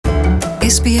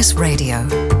SBS Radio.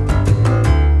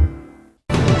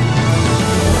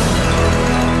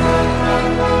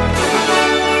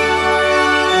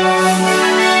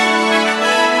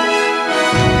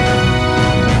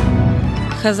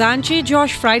 ਖਜ਼ਾਨਚੀ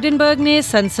ਜੋਸ਼ ਫਰਾਈਡਨਬਰਗ ਨੇ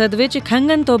ਸੰਸਦ ਵਿੱਚ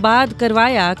ਖੰਘਣ ਤੋਂ ਬਾਅਦ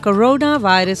ਕਰਵਾਇਆ ਕੋਰੋਨਾ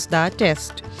ਵਾਇਰਸ ਦਾ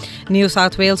test. New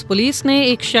south Wales police ਨੇ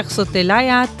ਇੱਕ ਸ਼ਖਸ ਉੱਤੇ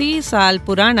ਲਾਇਆ 30 ਸਾਲ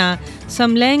ਪੁਰਾਣਾ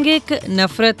ਸਮਲੈਂਗਿਕ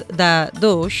ਨਫ਼ਰਤ ਦਾ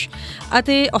ਦੋਸ਼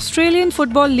ਅਤੇ ਆਸਟ੍ਰੇਲੀਅਨ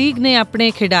ਫੁੱਟਬਾਲ ਲੀਗ ਨੇ ਆਪਣੇ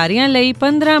ਖਿਡਾਰੀਆਂ ਲਈ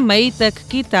 15 ਮਈ ਤੱਕ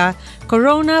ਕੀਤਾ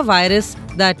ਕੋਰੋਨਾ ਵਾਇਰਸ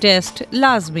ਦਾ ਟੈਸਟ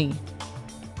ਲਾਜ਼ਮੀ।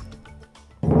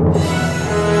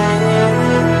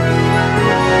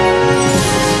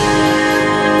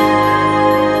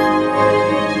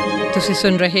 ਤੁਸੀਂ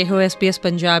ਸੁਣ ਰਹੇ ਹੋ SBS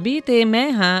ਪੰਜਾਬੀ ਤੇ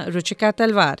ਮੈਂ ਹਾਂ ਰੁਚਿਕਾ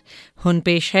ਤਲਵਾਰ। ਹੁਣ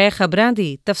ਪੇਸ਼ ਹੈ ਖਬਰਾਂ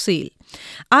ਦੀ ਤਫਸੀਲ।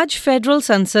 ਅੱਜ ਫੈਡਰਲ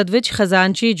ਸੰਸਦ ਵਿੱਚ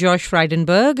ਖਜ਼ਾਨਚੀ ਜੋਸ਼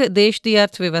ਫਰਾਈਡਨਬਰਗ ਦੇਸ਼ ਦੀ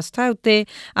ਅਰਥ ਵਿਵਸਥਾ ਉੱਤੇ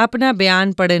ਆਪਣਾ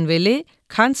ਬਿਆਨ ਪੜ੍ਹਨ ਵੇਲੇ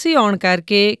ਖਾਂਸੀ ਆਉਣ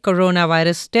ਕਰਕੇ ਕੋਰੋਨਾ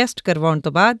ਵਾਇਰਸ ਟੈਸਟ ਕਰਵਾਉਣ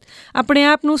ਤੋਂ ਬਾਅਦ ਆਪਣੇ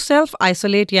ਆਪ ਨੂੰ ਸੈਲਫ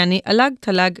ਆਈਸੋਲੇਟ ਯਾਨੀ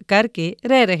ਅਲੱਗ-ਥਲੱਗ ਕਰਕੇ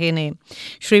ਰਹਿ ਰਹੇ ਨੇ।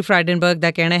 ਸ਼੍ਰੀ ਫਰਾਈਡਨਬਰਗ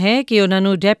ਦਾ ਕਹਿਣਾ ਹੈ ਕਿ ਉਹਨਾਂ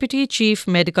ਨੂੰ ਡੈਪੂਟੀ ਚੀਫ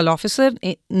ਮੈਡੀਕਲ ਆਫਿਸਰ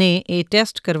ਨੇ ਇਹ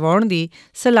ਟੈਸਟ ਕਰਵਾਉਣ ਦੀ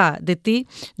ਸਲਾਹ ਦਿੱਤੀ,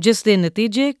 ਜਿਸ ਦੇ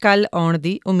ਨਤੀਜੇ ਕੱਲ੍ਹ ਆਉਣ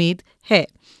ਦੀ ਉਮੀਦ ਹੈ।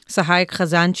 ਸਹਾਇਕ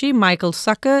ਖਜ਼ਾਨਚੀ ਮਾਈਕਲ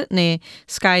ਸਕਰ ਨੇ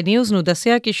ਸਕਾਈ ਨਿਊਜ਼ ਨੂੰ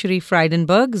ਦੱਸਿਆ ਕਿ ਸ਼੍ਰੀ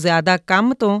ਫਰਾਈਡਨਬਰਗ ਜ਼ਿਆਦਾ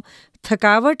ਕੰਮ ਤੋਂ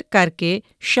ਥਕਾਵਟ ਕਰਕੇ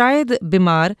ਸ਼ਾਇਦ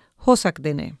ਬਿਮਾਰ ਹੋ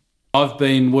ਸਕਦੇ ਨੇ। I've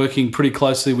been working pretty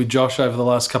closely with Josh over the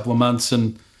last couple of months, and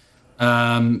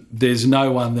there's no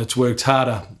one that's worked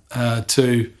harder to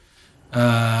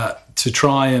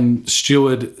try and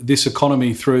steward this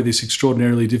economy through this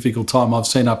extraordinarily difficult time. I've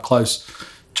seen up close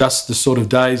just the sort of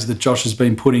days that Josh has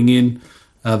been putting in,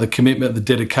 the commitment, the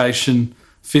dedication,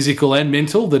 physical and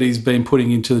mental, that he's been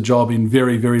putting into the job in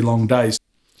very, very long days.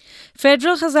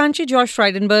 Federal ਖਜ਼ਾਨਚੀ ਜੋਸ਼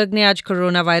ਫਰਾਈਡਨਬਰਗ ਨੇ ਅੱਜ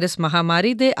corona virus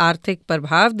ਮਹਾਮਾਰੀ ਦੇ ਆਰਥਿਕ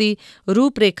ਪ੍ਰਭਾਵ ਦੀ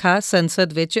ਰੂਪਰੇਖਾ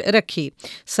ਸੰਸਦ ਵਿੱਚ ਰੱਖੀ।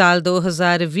 ਸਾਲ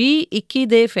 2020-21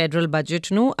 ਦੇ ਫੈਡਰਲ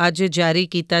ਬਜਟ ਨੂੰ ਅੱਜ ਜਾਰੀ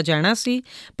ਕੀਤਾ ਜਾਣਾ ਸੀ,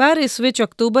 ਪਰ ਇਸ ਵਿੱਚ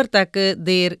ਅਕਤੂਬਰ ਤੱਕ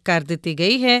ਦੇਰ ਕਰ ਦਿੱਤੀ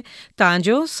ਗਈ ਹੈ ਤਾਂ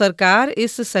ਜੋ ਸਰਕਾਰ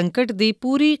ਇਸ ਸੰਕਟ ਦੀ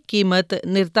ਪੂਰੀ ਕੀਮਤ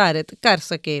ਨਿਰਧਾਰਿਤ ਕਰ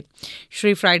ਸਕੇ।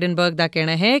 ਸ਼੍ਰੀ ਫਰਾਈਡਨਬਰਗ ਦਾ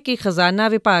ਕਹਿਣਾ ਹੈ ਕਿ ਖਜ਼ਾਨਾ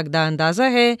ਵਿਭਾਗ ਦਾ ਅੰਦਾਜ਼ਾ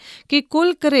ਹੈ ਕਿ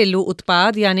ਕੁੱਲ ਘਰੇਲੂ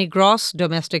ਉਤਪਾਦ ਯਾਨੀ ਗ੍ਰੌਸ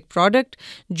ਡੋਮੈਸਟਿਕ ਪ੍ਰੋਡਕਟ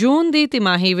ਜੂਨ ਦੀ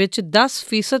ਤਿਮਾਹੀ ਵਿੱਚ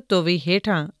 10% ਤੋਂ ਵੀ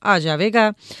ਹੇਠਾਂ ਆ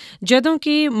ਜਾਵੇਗਾ, ਜਦੋਂ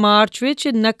ਕਿ ਮਾਰਚ ਵਿੱਚ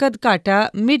ਨਕਦ ਘਾਟਾ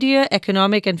mid year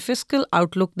economic and fiscal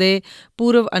outlook ਦੇ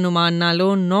ਪੂਰਵ ਅਨੁਮਾਨ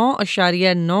ਨਾਲੋਂ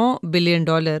 $9.9 ਬਿਲੀਅਨ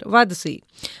ਵੱਧ ਸੀ।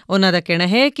 ਉਹਨਾਂ ਦਾ ਕਹਿਣਾ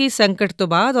ਹੈ ਕਿ ਸੰਕਟ ਤੋਂ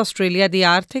ਬਾਅਦ ਆਸਟ੍ਰੇਲੀਆ ਦੀ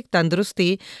ਆਰਥਿਕ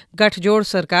ਤੰਦਰੁਸਤੀ ਗੱਠਜੋੜ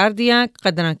ਸਰਕਾਰ ਦੀਆਂ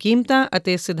ਕਦਰਾਂ ਕੀਮਤਾਂ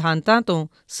ਅਤੇ ਸਿਧਾਂਤਾਂ ਤੋਂ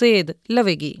ਸੇਧ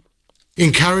ਲਵੇਗੀ।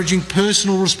 Encouraging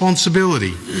personal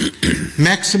responsibility,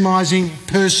 maximising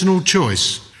personal choice,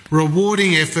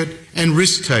 rewarding effort and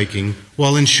risk-taking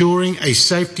while ensuring a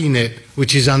safety net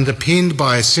which is underpinned by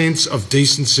a sense of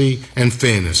decency and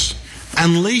fairness.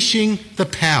 Unleashing the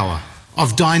power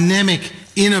of dynamic,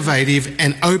 innovative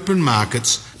and open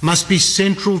markets must be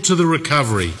central to the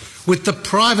recovery, with the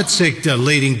private sector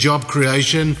leading job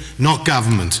creation, not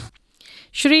government.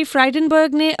 ਸ਼੍ਰੀ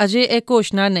ਫਰਾਈਡਨਬਰਗ ਨੇ ਅਜੇ ਇਹ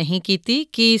ਘੋਸ਼ਣਾ ਨਹੀਂ ਕੀਤੀ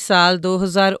ਕਿ ਸਾਲ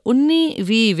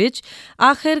 2019-20 ਵਿੱਚ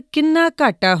ਆਖਿਰ ਕਿੰਨਾ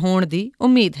ਘਾਟਾ ਹੋਣ ਦੀ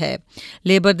ਉਮੀਦ ਹੈ।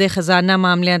 ਲੇਬਰ ਦੇ ਖਜ਼ਾਨਾ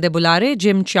ਮਾਮਲਿਆਂ ਦੇ ਬੁਲਾਰੇ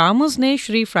ਜਿਮ ਚਾਮਸ ਨੇ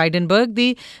ਸ਼੍ਰੀ ਫਰਾਈਡਨਬਰਗ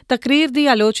ਦੀ ਤਕਰੀਰ ਦੀ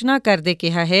ਆਲੋਚਨਾ ਕਰਦੇ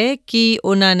ਕਿਹਾ ਹੈ ਕਿ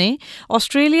ਉਹਨਾਂ ਨੇ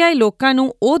ਆਸਟ੍ਰੇਲੀਆਈ ਲੋਕਾਂ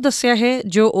ਨੂੰ ਉਹ ਦੱਸਿਆ ਹੈ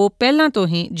ਜੋ ਉਹ ਪਹਿਲਾਂ ਤੋਂ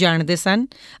ਹੀ ਜਾਣਦੇ ਸਨ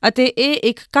ਅਤੇ ਇਹ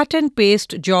ਇੱਕ ਕੱਟ ਐਂਡ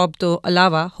ਪੇਸਟ ਜੌਬ ਤੋਂ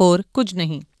ਇਲਾਵਾ ਹੋਰ ਕੁਝ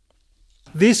ਨਹੀਂ।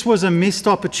 This was a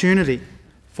missed opportunity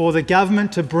for the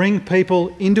government to bring people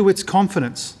into its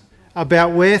confidence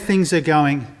about where things are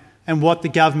going and what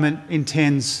the government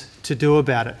intends to do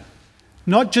about it.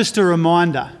 Not just a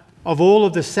reminder of all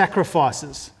of the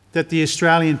sacrifices that the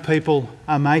Australian people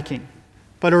are making,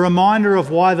 but a reminder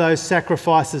of why those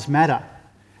sacrifices matter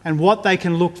and what they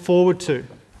can look forward to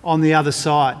on the other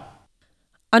side.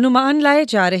 ਅਨੁਮਾਨ ਲਾਏ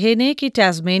ਜਾ ਰਹੇ ਨੇ ਕਿ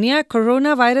ਟੈਸਮੇਨੀਆ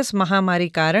corona virus ਮਹਾਮਾਰੀ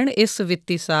ਕਾਰਨ ਇਸ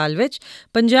ਵਿੱਤੀ ਸਾਲ ਵਿੱਚ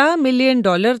 $50 ਮਿਲੀਅਨ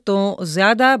ਤੋਂ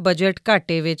ਜ਼ਿਆਦਾ ਬਜਟ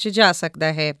ਘਾਟੇ ਵਿੱਚ ਜਾ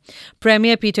ਸਕਦਾ ਹੈ।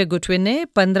 ਪ੍ਰੀਮੀਅਰ ਪੀਟਰ ਗੁਟਵਿਨ ਨੇ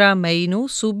 15 ਮਈ ਨੂੰ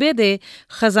ਸੂਬੇ ਦੇ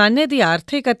ਖਜ਼ਾਨੇ ਦੀ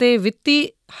ਆਰਥਿਕ ਅਤੇ ਵਿੱਤੀ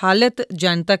ਹਾਲਤ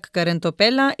ਜਨਤਕ ਕਰਨ ਤੋਂ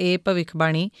ਪਹਿਲਾਂ ਇਹ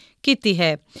ਭਵਿੱਖਬਾਣੀ ਕੀਤੀ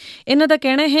ਹੈ। ਇਹਨਾਂ ਦਾ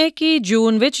ਕਹਿਣਾ ਹੈ ਕਿ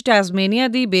ਜੂਨ ਵਿੱਚ ਟੈਸਮੇਨੀਆ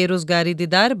ਦੀ ਬੇਰੁਜ਼ਗਾਰੀ ਦੀ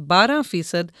ਦਰ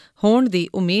 12% ਹੋਣ ਦੀ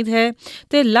ਉਮੀਦ ਹੈ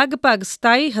ਤੇ ਲਗਭਗ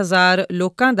 27,000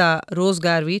 ਲੋਕਾਂ ਦਾ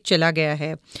ਰੋਜ਼ਗਾਰ ਵੀ ਚਲਾ ਗਿਆ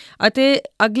ਹੈ ਅਤੇ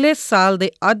ਅਗਲੇ ਸਾਲ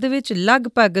ਦੇ ਅੱਧ ਵਿੱਚ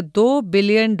ਲਗਭਗ $2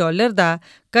 ਬਿਲੀਅਨ ਦਾ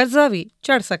ਕਰਜ਼ਾ ਵੀ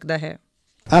ਚੜ੍ਹ ਸਕਦਾ ਹੈ।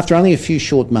 After only a few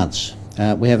short months,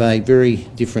 we have a very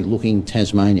different looking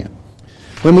Tasmania.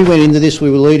 When we went into this, we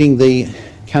were leading the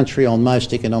country on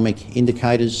most economic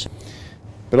indicators,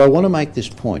 but I want to make this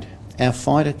point. Our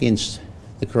fight against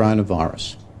the coronavirus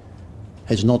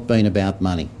has not been about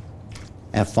money.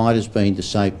 Our fight has been to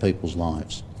save people's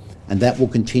lives. and that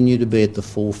will continue to be at the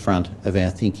forefront of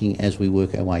our thinking as we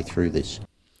work our way through this.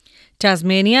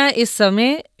 ਟਾਸਮੇਨੀਆ ਇਸ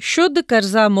ਸਮੇਂ ਸ਼ੁੱਧ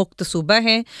ਕਰਜ਼ਾ ਮੁਕਤ ਸੂਬਾ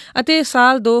ਹੈ ਅਤੇ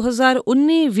ਸਾਲ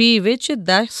 2019-20 ਵਿੱਚ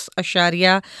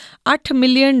 $10.8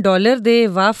 ਮਿਲੀਅਨ ਦੇ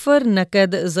ਵਾਫਰ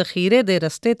ਨਕਦ ਜ਼ਖੀਰੇ ਦੇ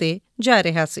ਰਸਤੇ ਤੇ ਜਾ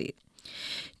ਰਿਹਾ ਸੀ।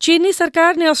 ਚੀਨੀ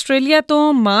ਸਰਕਾਰ ਨੇ ਆਸਟ੍ਰੇਲੀਆ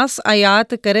ਤੋਂ ਮਾਸ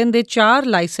ਆਯਾਤ ਕਰਨ ਦੇ 4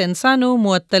 ਲਾਇਸੈਂਸਾਂ ਨੂੰ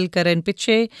ਮੁਅੱਤਲ ਕਰਨ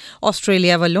ਪਿੱਛੇ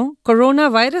ਆਸਟ੍ਰੇਲੀਆ ਵੱਲੋਂ ਕੋਰੋਨਾ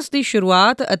ਵਾਇਰਸ ਦੀ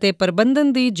ਸ਼ੁਰੂਆਤ ਅਤੇ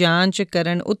ਪ੍ਰਬੰਧਨ ਦੀ ਜਾਂਚ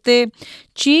ਕਰਨ ਉੱਤੇ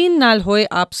ਚੀਨ ਨਾਲ ਹੋਏ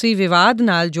ਆਪਸੀ ਵਿਵਾਦ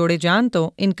ਨਾਲ ਜੋੜੇ ਜਾਣ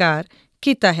ਤੋਂ ਇਨਕਾਰ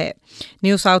ਕੀਤਾ ਹੈ।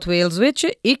 ਨਿਊ ਸਾਊਥ ਵੇਲਜ਼ ਵਿੱਚ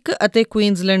 1 ਅਤੇ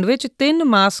ਕੁਈਨਜ਼ਲੈਂਡ ਵਿੱਚ 3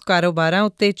 ਮਾਸ ਕਾਰੋਬਾਰਾਂ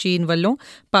ਉੱਤੇ ਚੀਨ ਵੱਲੋਂ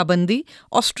ਪਾਬੰਦੀ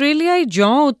ਆਸਟ੍ਰੇਲੀਆਈ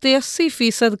ਜੌਂ ਉੱਤੇ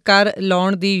 80% ਕਰ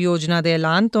ਲਾਉਣ ਦੀ ਯੋਜਨਾ ਦੇ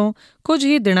ਐਲਾਨ ਤੋਂ ਕੁਝ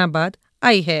ਹੀ ਦਿਨਾਂ ਬਾਅਦ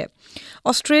ਆਈ ਹੈ।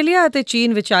 ਆਸਟ੍ਰੇਲੀਆ ਅਤੇ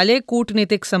ਚੀਨ ਵਿਚਾਲੇ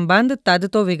ਕੂਟਨੀਤਿਕ ਸੰਬੰਧ ਤਦ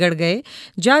ਤੋਂ ਵਿਗੜ ਗਏ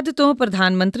ਜਦ ਤੋਂ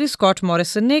ਪ੍ਰਧਾਨ ਮੰਤਰੀ ਸਕਾਟ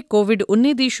ਮੋਰਿਸਨ ਨੇ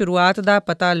ਕੋਵਿਡ-19 ਦੀ ਸ਼ੁਰੂਆਤ ਦਾ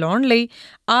ਪਤਾ ਲਾਉਣ ਲਈ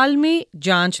ਆਲਮੀ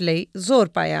ਜਾਂਚ ਲਈ ਜ਼ੋਰ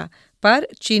ਪਾਇਆ। ਪਰ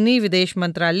ਚੀਨੀ ਵਿਦੇਸ਼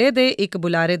ਮੰਤਰਾਲੇ ਦੇ ਇੱਕ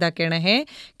ਬੁਲਾਰੇ ਦਾ ਕਹਿਣਾ ਹੈ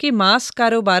ਕਿ ਮਾਸ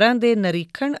ਕਾਰੋਬਾਰਾਂ ਦੇ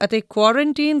ਨਿਰੀਖਣ ਅਤੇ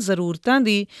ਕੁਆਰੰਟੀਨ ਜ਼ਰੂਰਤਾਂ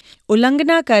ਦੀ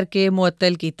ਉਲੰਘਣਾ ਕਰਕੇ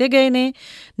ਮੁਅੱਤਲ ਕੀਤੇ ਗਏ ਨੇ,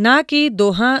 ਨਾ ਕਿ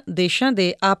ਦੋਹਾਂ ਦੇਸ਼ਾਂ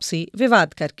ਦੇ ਆਪਸੀ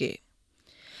ਵਿਵਾਦ ਕਰਕੇ।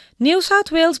 ਨਿਊ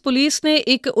ਸਾਊਥ ਵੇਲਜ਼ ਪੁਲਿਸ ਨੇ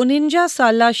ਇੱਕ 49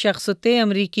 ਸਾਲਾ ਸ਼ਖਸ ਉੱਤੇ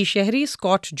ਅਮਰੀਕੀ ਸ਼ਹਿਰੀ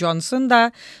ਸਕਾਟ ਜੌਨਸਨ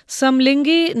ਦਾ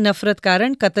ਸਮਲਿੰਗੀ ਨਫ਼ਰਤ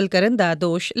ਕਾਰਨ ਕਤਲ ਕਰਨ ਦਾ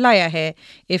ਦੋਸ਼ ਲਾਇਆ ਹੈ।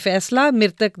 ਇਹ ਫੈਸਲਾ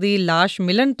ਮ੍ਰਿਤਕ ਦੀ ਲਾਸ਼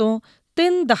ਮਿਲਣ ਤੋਂ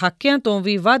 3 ਦਹਾਕਿਆਂ ਤੋਂ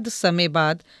ਵੀ ਵੱਧ ਸਮੇਂ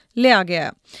ਬਾਅਦ ਲਿਆ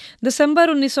ਗਿਆ। ਦਸੰਬਰ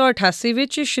 1988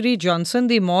 ਵਿੱਚ ਸ਼੍ਰੀ ਜੌਨਸਨ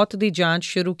ਦੀ ਮੌਤ ਦੀ ਜਾਂਚ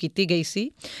ਸ਼ੁਰੂ ਕੀਤੀ ਗਈ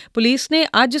ਸੀ। ਪੁਲਿਸ ਨੇ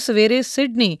ਅੱਜ ਸਵੇਰੇ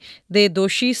ਸਿਡਨੀ ਦੇ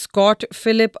ਦੋਸ਼ੀ ਸਕਾਟ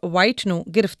ਫਿਲਿਪ ਵਾਈਟ ਨੂੰ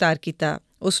ਗ੍ਰਿਫਤਾਰ ਕੀਤਾ।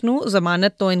 ਉਸ ਨੂੰ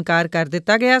ਜ਼ਮਾਨਤ ਤੋਂ ਇਨਕਾਰ ਕਰ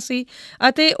ਦਿੱਤਾ ਗਿਆ ਸੀ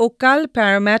ਅਤੇ ਉਹ ਕੱਲ੍ਹ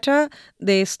ਪੈਰਾਮੈਟਾ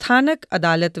ਦੇ ਸਥਾਨਕ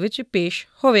ਅਦਾਲਤ ਵਿੱਚ ਪੇਸ਼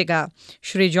ਹੋਵੇਗਾ।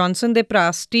 ਸ਼੍ਰੀ ਜੌਨਸਨ ਦੇ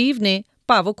ਭਰਾ ਸਟੀਵ ਨੇ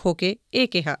ਭਾਵੁਕ ਹੋ ਕੇ ਇਹ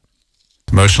ਕਿਹਾ।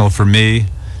 Emotional for me,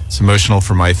 it's emotional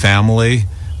for my family.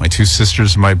 My 2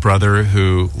 sisters and my brother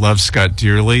who love Scott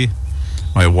dearly,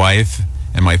 my wife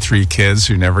and my 3 kids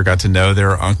who never got to know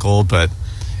their uncle but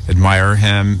admire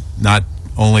him, not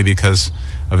only because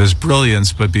of his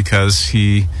brilliance but because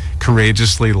he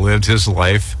courageously lived his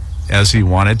life as he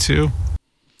wanted to.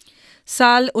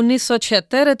 ਸਾਲ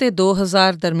 1976 ਅਤੇ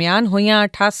 2000 ਦਰਮਿਆਨ ਹੋਈਆਂ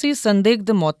 88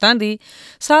 ਸੰਦਿਗਧ ਮੌਤਾਂ ਦੀ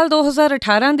ਸਾਲ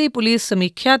 2018 ਦੀ police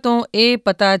ਸਮੀਖਿਆ ਤੋਂ ਇਹ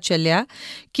ਪਤਾ ਚੱਲਿਆ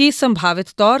ਕਿ ਸੰਭਾਵਿਤ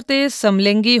ਤੌਰ 'ਤੇ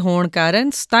ਸਮਲਿੰਗੀ ਹੋਣ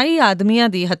ਕਾਰਨ 27 ਆਦਮੀਆਂ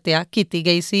ਦੀ ਹੱਤਿਆ ਕੀਤੀ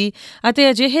ਗਈ ਸੀ ਅਤੇ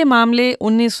ਅਜਿਹੇ ਮਾਮਲੇ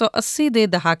 1980 ਦੇ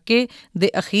ਦਹਾਕੇ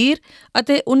ਦੇ ਅਖੀਰ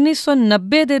ਅਤੇ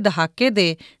 1990 ਦੇ ਦਹਾਕੇ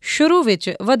ਦੇ ਸ਼ੁਰੂ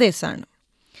ਵਿੱਚ ਵਧੇ ਸਨ।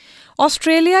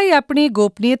 ਆਸਟ੍ਰੇਲੀਆਈ ਆਪਣੀ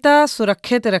ਗੋਪਨੀਯਤਾ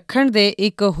ਸੁਰੱਖਿਅਤ ਰੱਖਣ ਦੇ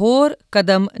ਇੱਕ ਹੋਰ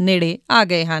ਕਦਮ ਨੇੜੇ ਆ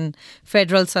ਗਏ ਹਨ।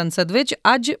 ਫੈਡਰਲ ਸੰਸਦ ਵਿੱਚ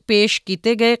ਅੱਜ ਪੇਸ਼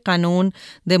ਕੀਤੇ ਗਏ ਕਾਨੂੰਨ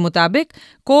ਦੇ ਮੁਤਾਬਿਕ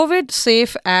ਕੋਵਿਡ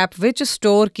ਸੇਫ ਐਪ ਵਿੱਚ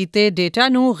ਸਟੋਰ ਕੀਤੇ ਡੇਟਾ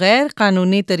ਨੂੰ ਗੈਰ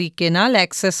ਕਾਨੂੰਨੀ ਤਰੀਕੇ ਨਾਲ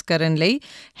ਐਕਸੈਸ ਕਰਨ ਲਈ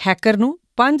ਹੈਕਰ ਨੂੰ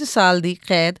 5 ਸਾਲ ਦੀ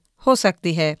ਕੈਦ ਹੋ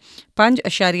ਸਕਦੀ ਹੈ।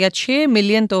 5.6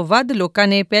 ਮਿਲੀਅਨ ਤੋਂ ਵੱਧ ਲੋਕਾਂ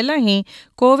ਨੇ ਪਹਿਲਾਂ ਹੀ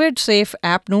ਕੋਵਿਡ ਸੇਫ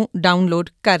ਐਪ ਨੂੰ ਡਾਊਨਲੋਡ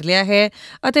ਕਰ ਲਿਆ ਹੈ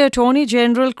ਅਤੇ ਅਟਾਰਨੀ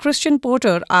ਜਨਰਲ ਕ੍ਰਿਸਚਨ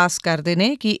ਪੋਰਟਰ ਆਸ ਕਰਦੇ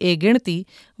ਨੇ ਕਿ ਇਹ ਗਿਣਤੀ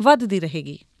ਵੱਧਦੀ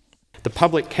ਰਹੇਗੀ। The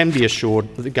public can be assured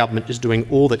that the government is doing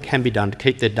all that can be done to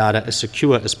keep their data as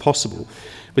secure as possible.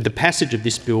 With the passage of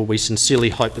this bill, we sincerely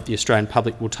hope that the Australian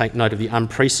public will take note of the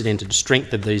unprecedented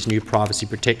strength of these new privacy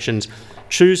protections,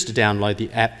 choose to download the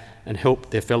app and help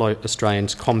their fellow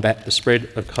Australians combat the spread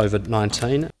of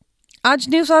COVID-19. ਅੱਜ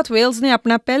new south Wales ਨੇ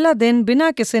ਆਪਣਾ ਪਹਿਲਾ ਦਿਨ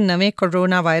ਬਿਨਾਂ ਕਿਸੇ ਨਵੇਂ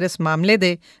corona virus ਮਾਮਲੇ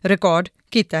ਦੇ ਰਿਕਾਰਡ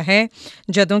ਕੀਤਾ ਹੈ,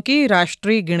 ਜਦੋਂ ਕਿ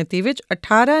ਰਾਸ਼ਟਰੀ ਗਿਣਤੀ ਵਿੱਚ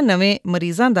 18 ਨਵੇਂ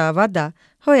ਮਰੀਜ਼ਾਂ ਦਾ ਵਾਧਾ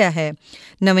ਹੋਇਆ ਹੈ।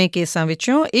 ਨਵੇਂ ਕੇਸਾਂ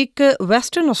ਵਿੱਚੋਂ ਇੱਕ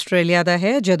ਵੈਸਟਰਨ ਆਸਟ੍ਰੇਲੀਆ ਦਾ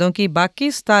ਹੈ, ਜਦੋਂ ਕਿ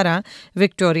ਬਾਕੀ 17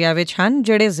 ਵਿਕਟੋਰੀਆ ਵਿੱਚ ਹਨ,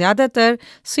 ਜਿਹੜੇ ਜ਼ਿਆਦਾਤਰ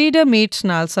ਸੀਡਰ ਮੀਟਸ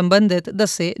ਨਾਲ ਸੰਬੰਧਿਤ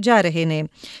ਦੱਸੇ ਜਾ ਰਹੇ ਨੇ।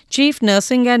 Chief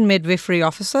nursing and midwifery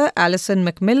officer Alison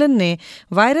McMillan ਨੇ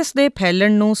ਵਾਇਰਸ ਦੇ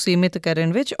ਫੈਲਣ ਨੂੰ ਸੀਮਿਤ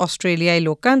ਕਰਨ ਵਿੱਚ ਆਸਟ੍ਰੇਲੀਆਈ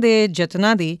ਲੋਕਾਂ ਦੇ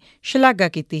ਯਤਨਾਂ ਦੀ ਸ਼ਲਾਘਾ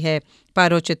ਕੀਤੀ ਹੈ,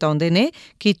 ਪਰ ਉਹ ਚੇਤਾਉਂਦੇ ਨੇ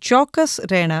ਕਿ ਚੌਕਸ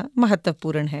ਰਹਿਣਾ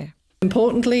ਮਹੱਤਵਪੂਰਨ ਹੈ।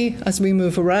 Importantly, as we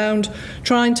move around,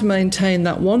 trying to maintain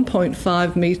that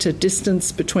 1.5 metre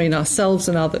distance between ourselves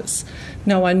and others.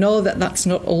 Now, I know that that's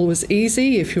not always easy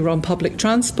if you're on public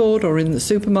transport or in the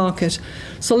supermarket,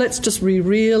 so let's just be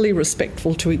really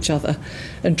respectful to each other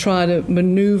and try to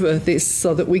manoeuvre this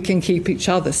so that we can keep each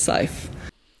other safe.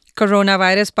 Corona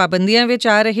virus ਪਾਬੰਦੀਆਂ ਵਿੱਚ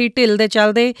ਆ ਰਹੀ ਢਿੱਲ ਦੇ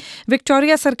ਚੱਲਦੇ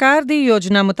Victoria ਸਰਕਾਰ ਦੀ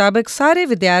ਯੋਜਨਾ ਮੁਤਾਬਕ ਸਾਰੇ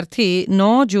ਵਿਦਿਆਰਥੀ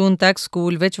 9 ਜੂਨ ਤੱਕ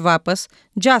ਸਕੂਲ ਵਿੱਚ ਵਾਪਸ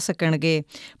ਜਾ ਸਕਣਗੇ।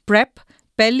 ਪ੍ਰੈਪ,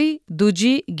 ਪਹਿਲੀ,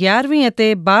 ਦੂਜੀ, 11ਵੀਂ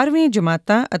ਅਤੇ 12ਵੀਂ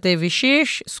ਜਮਾਤਾਂ ਅਤੇ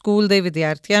ਵਿਸ਼ੇਸ਼ ਸਕੂਲ ਦੇ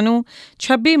ਵਿਦਿਆਰਥੀਆਂ ਨੂੰ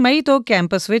 26 ਮਈ ਤੋਂ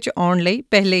ਕੈਂਪਸ ਵਿੱਚ ਆਉਣ ਲਈ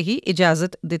ਪਹਿਲੇ ਹੀ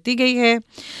ਇਜਾਜ਼ਤ ਦਿੱਤੀ ਗਈ ਹੈ,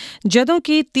 ਜਦੋਂ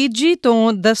ਕਿ ਤੀਜੀ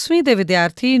ਤੋਂ 10ਵੀਂ ਦੇ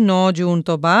ਵਿਦਿਆਰਥੀ 9 ਜੂਨ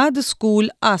ਤੋਂ ਬਾਅਦ ਸਕੂਲ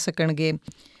ਆ ਸਕਣਗੇ।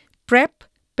 ਪ੍ਰੈਪ,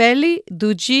 ਪਹਿਲੀ,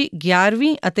 ਦੂਜੀ,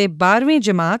 11ਵੀਂ ਅਤੇ 12ਵੀਂ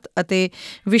ਜਮਾਤ ਅਤੇ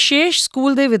ਵਿਸ਼ੇਸ਼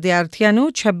ਸਕੂਲ ਦੇ ਵਿਦਿਆਰਥੀਆਂ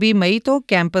ਨੂੰ 26 ਮਈ ਤੋਂ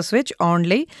ਕੈਂਪਸ ਵਿੱਚ ਆਉਣ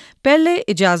ਲਈ ਪਹਿਲੇ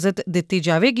ਇਜਾਜ਼ਤ ਦਿੱਤੀ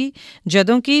ਜਾਵੇਗੀ,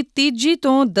 ਜਦੋਂ ਕਿ ਤੀਜੀ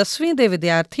ਤੋਂ 10ਵੀਂ ਦੇ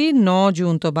ਵਿਦਿਆਰਥੀ 9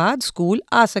 ਜੂਨ ਤੋਂ ਬਾਅਦ ਸਕੂਲ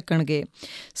ਆ ਸਕਣਗੇ।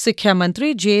 ਸਿੱਖਿਆ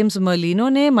ਮੰਤਰੀ ਜੇਮਸ ਮਰਲੀਨੋ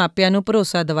ਨੇ ਮਾਪਿਆਂ ਨੂੰ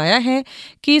ਭਰੋਸਾ ਦਿਵਾਇਆ ਹੈ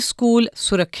ਕਿ ਸਕੂਲ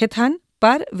ਸੁਰੱਖਿਅਤ ਹਨ,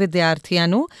 ਪਰ ਵਿਦਿਆਰਥੀਆਂ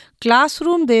ਨੂੰ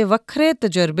ਕਲਾਸਰੂਮ ਦੇ ਵੱਖਰੇ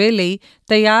ਤਜਰਬੇ ਲਈ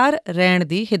ਤਿਆਰ ਰਹਿਣ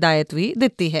ਦੀ ਹਿਦਾਇਤ ਵੀ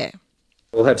ਦਿੱਤੀ ਹੈ।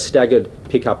 We'll have staggered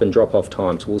pick-up and drop-off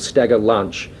times. We'll stagger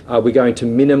lunch. We're going to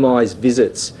minimise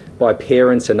visits by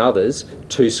parents and others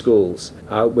to schools.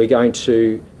 We're going to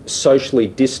socially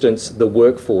distance the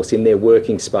workforce in their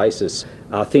working spaces.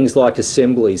 Things like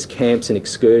assemblies, camps and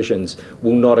excursions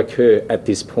will not occur at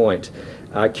this point.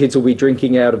 Kids will be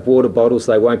drinking out of water bottles.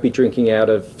 They won't be drinking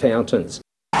out of fountains.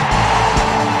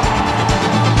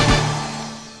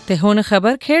 ਤੇ ਹੁਣ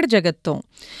ਖਬਰ ਖੇਡ ਜਗਤ ਤੋਂ।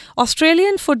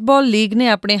 Australian football league ਨੇ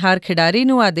ਆਪਣੇ ਹਰ ਖਿਡਾਰੀ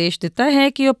ਨੂੰ ਆਦੇਸ਼ ਦਿੱਤਾ ਹੈ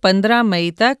ਕਿ ਉਹ 15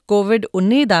 ਮਈ ਤੱਕ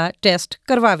ਕੋਵਿਡ-19 ਦਾ ਟੈਸਟ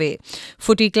ਕਰਵਾਵੇ।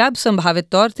 ਫੁੱਟੀ ਕਲੱਬ ਸੰਭਾਵਿਤ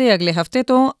ਤੌਰ ਤੇ ਅਗਲੇ ਹਫ਼ਤੇ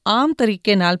ਤੋਂ ਆਮ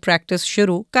ਤਰੀਕੇ ਨਾਲ ਪ੍ਰੈਕਟਿਸ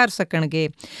ਸ਼ੁਰੂ ਕਰ ਸਕਣਗੇ।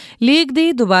 ਲੀਗ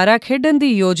ਦੀ ਦੁਬਾਰਾ ਖੇਡਣ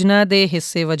ਦੀ ਯੋਜਨਾ ਦੇ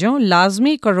ਹਿੱਸੇ ਵਜੋਂ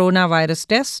ਲਾਜ਼ਮੀ ਕੋਰੋਨਾ ਵਾਇਰਸ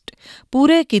ਟੈਸਟ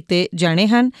ਪੂਰੇ ਕੀਤੇ ਜਾਣੇ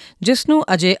ਹਨ, ਜਿਸ ਨੂੰ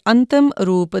ਅਜੇ ਅੰਤਿਮ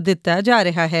ਰੂਪ ਦਿੱਤਾ ਜਾ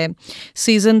ਰਿਹਾ ਹੈ।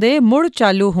 ਸੀਜ਼ਨ ਦੇ ਮੁੜ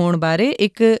ਚਾਲੂ ਹੋਣ ਬਾਰੇ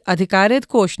ਇੱਕ ਅਧਿਕਾਰਿਤ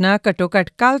ਘੋਸ਼ਣਾ ਘੱਟੋ-ਘੱਟ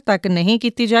ਕੱਲ੍ਹ ਤੱਕ ਨਹੀਂ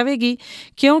ਕੀਤੀ ਜਾਵੇਗੀ,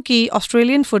 ਕਿਉਂਕਿ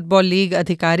ਆਸਟ੍ਰੇਲੀਅਨ ਫੁੱਟਬਾਲ ਲੀਗ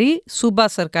ਅਧਿਕਾਰੀ ਸੂਬਾ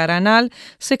ਸਰਕਾਰਾਂ ਨਾਲ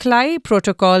ਸਿਖਲਾਈ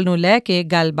ਪ੍ਰੋਟੋਕਾਲ ਨੂੰ ਲੈ ਕੇ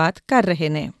ਗੱਲਬਾਤ ਕਰ ਰਹੇ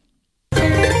ਨੇ।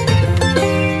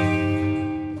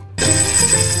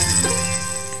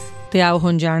 ਤੇ ਆਓ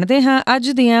ਹੁਣ ਜਾਣਦੇ ਹਾਂ ਅੱਜ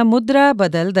ਦੀਆਂ ਮੁਦਰਾ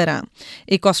ਬਦਲ ਦਰਾਂ।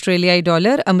 ਇੱਕ ਆਸਟ੍ਰੇਲੀਆਈ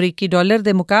ਡਾਲਰ ਅਮਰੀਕੀ ਡਾਲਰ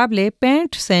ਦੇ ਮੁਕਾਬਲੇ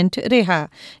 65 ਸੈਂਟ ਰਿਹਾ।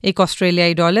 ਇੱਕ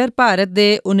ਆਸਟ੍ਰੇਲੀਆਈ ਡਾਲਰ ਭਾਰਤ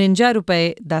ਦੇ 49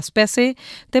 ਰੁਪਏ 10 ਪੈਸੇ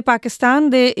ਤੇ ਪਾਕਿਸਤਾਨ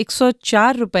ਦੇ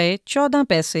 104 ਰੁਪਏ 14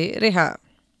 ਪੈਸੇ ਰਿਹਾ।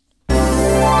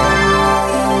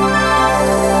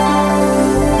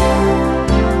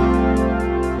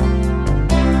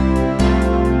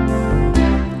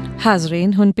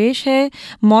 ਹਾਜ਼ਰੀਨ, ਹੁਣ ਪੇਸ਼ ਹੈ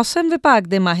ਮੌਸਮ ਵਿਭਾਗ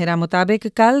ਦੇ ਮਾਹਿਰਾਂ ਮੁਤਾਬਿਕ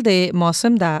ਕੱਲ੍ਹ ਦੇ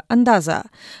ਮੌਸਮ ਦਾ ਅੰਦਾਜ਼ਾ।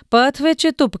 ਪਰਥ ਵਿੱਚ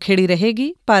ਧੁੱਪ ਖਿੜੀ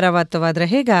ਰਹੇਗੀ, ਪਾਰਾ ਵੱਧ ਤੋਂ ਵੱਧ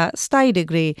ਰਹੇਗਾ 27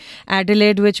 ਡਿਗਰੀ।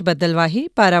 ਐਡੀਲੇਡ ਵਿੱਚ ਬੱਦਲਵਾਹੀ,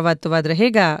 ਪਾਰਾ ਵੱਧ ਤੋਂ ਵੱਧ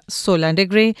ਰਹੇਗਾ 16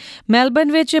 ਡਿਗਰੀ।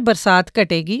 ਮੈਲਬਰਨ ਵਿੱਚ ਬਰਸਾਤ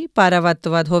ਘਟੇਗੀ, ਪਾਰਾ ਵੱਧ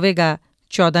ਤੋਂ ਵੱਧ ਹੋਵੇਗਾ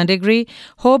 14 ਡਿਗਰੀ।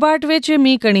 ਹੋਬਾਰਟ ਵਿੱਚ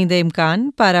ਮੀਂਹ ਕਣੀ ਦੇ ਇਮਕਾਨ,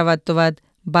 ਪਾਰਾ ਵੱਧ ਤੋਂ ਵੱਧ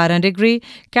 12 ਡਿਗਰੀ।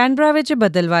 ਕੈਨਬਰਾ ਵਿੱਚ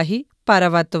ਬੱਦਲਵਾਹੀ, ਪਾਰਾ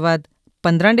ਵੱਧ ਤੋਂ ਵੱਧ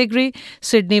 15 ਡਿਗਰੀ।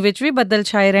 ਸਿਡਨੀ ਵਿੱਚ ਵੀ ਬੱਦਲ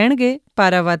ਛਾਏ ਰਹਿਣਗੇ,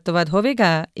 ਪਾਰਾ ਵੱਧ ਤੋਂ ਵੱਧ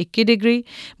ਹੋਵੇਗਾ 21 ਡਿਗਰੀ।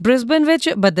 ਬ੍ਰਿਸਬਨ ਵਿੱਚ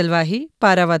ਬੱਦਲਵਾਹੀ,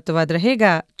 ਪਾਰਾ ਵੱਧ ਤੋਂ ਵੱਧ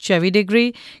ਰਹੇਗਾ 24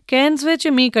 ਡਿਗਰੀ। ਕੈਨਜ਼ ਵਿੱਚ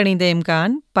ਮੀਂਹ ਕਣੀ ਦੇ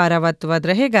ਇਮਕਾਨ, ਪਾਰਾ ਵੱਧ ਤੋਂ ਵੱਧ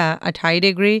ਰਹੇਗਾ 28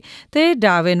 ਡਿਗਰੀ। ਤੇ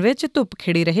ਡਾਰਵਿਨ ਵਿੱਚ ਧੁੱਪ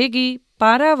ਖਿੜੀ ਰਹੇਗੀ,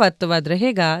 ਪਾਰਾ ਵੱਧ ਤੋਂ ਵੱਧ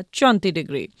ਰਹੇਗਾ 34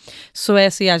 ਡਿਗਰੀ। ਸੋ ਇਹ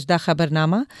ਸੀ ਅੱਜ ਦਾ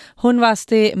ਖਬਰਨਾਮਾ। ਹੁਣ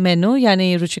ਵਾਸਤੇ ਮੈਨੂੰ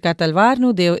ਯਾਨੀ ਰੁਚਿਕਾ ਤਲਵਾਰ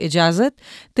ਨੂੰ ਦਿਓ ਇਜਾਜ਼ਤ,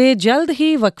 ਤੇ ਜਲਦ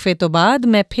ਹੀ ਵਕਫੇ ਤੋਂ ਬਾਅਦ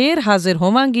ਮੈਂ ਫੇਰ ਹਾਜ਼ਰ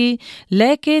ਹੋਵਾਂਗੀ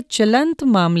ਲੈ ਕੇ ਚਲੰਤ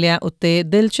ਮਾਮਲਿਆਂ ਉੱਤੇ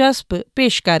ਦਿਲਚਸਪ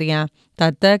ਪੇਸ਼ਕਾਰੀਆਂ।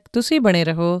 ਤਦ ਤੱਕ ਤੁਸੀਂ ਬਣੇ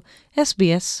ਰਹੋ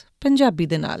SBS ਪੰਜਾਬੀ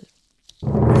ਦੇ ਨਾਲ।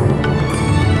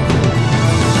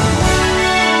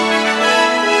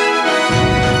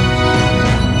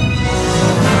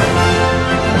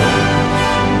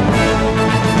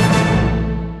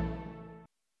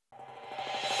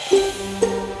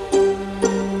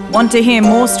 Want to hear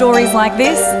more stories like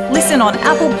this? Listen on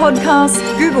Apple Podcasts,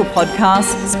 Google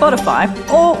Podcasts, Spotify,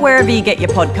 or wherever you get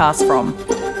your podcasts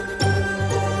from.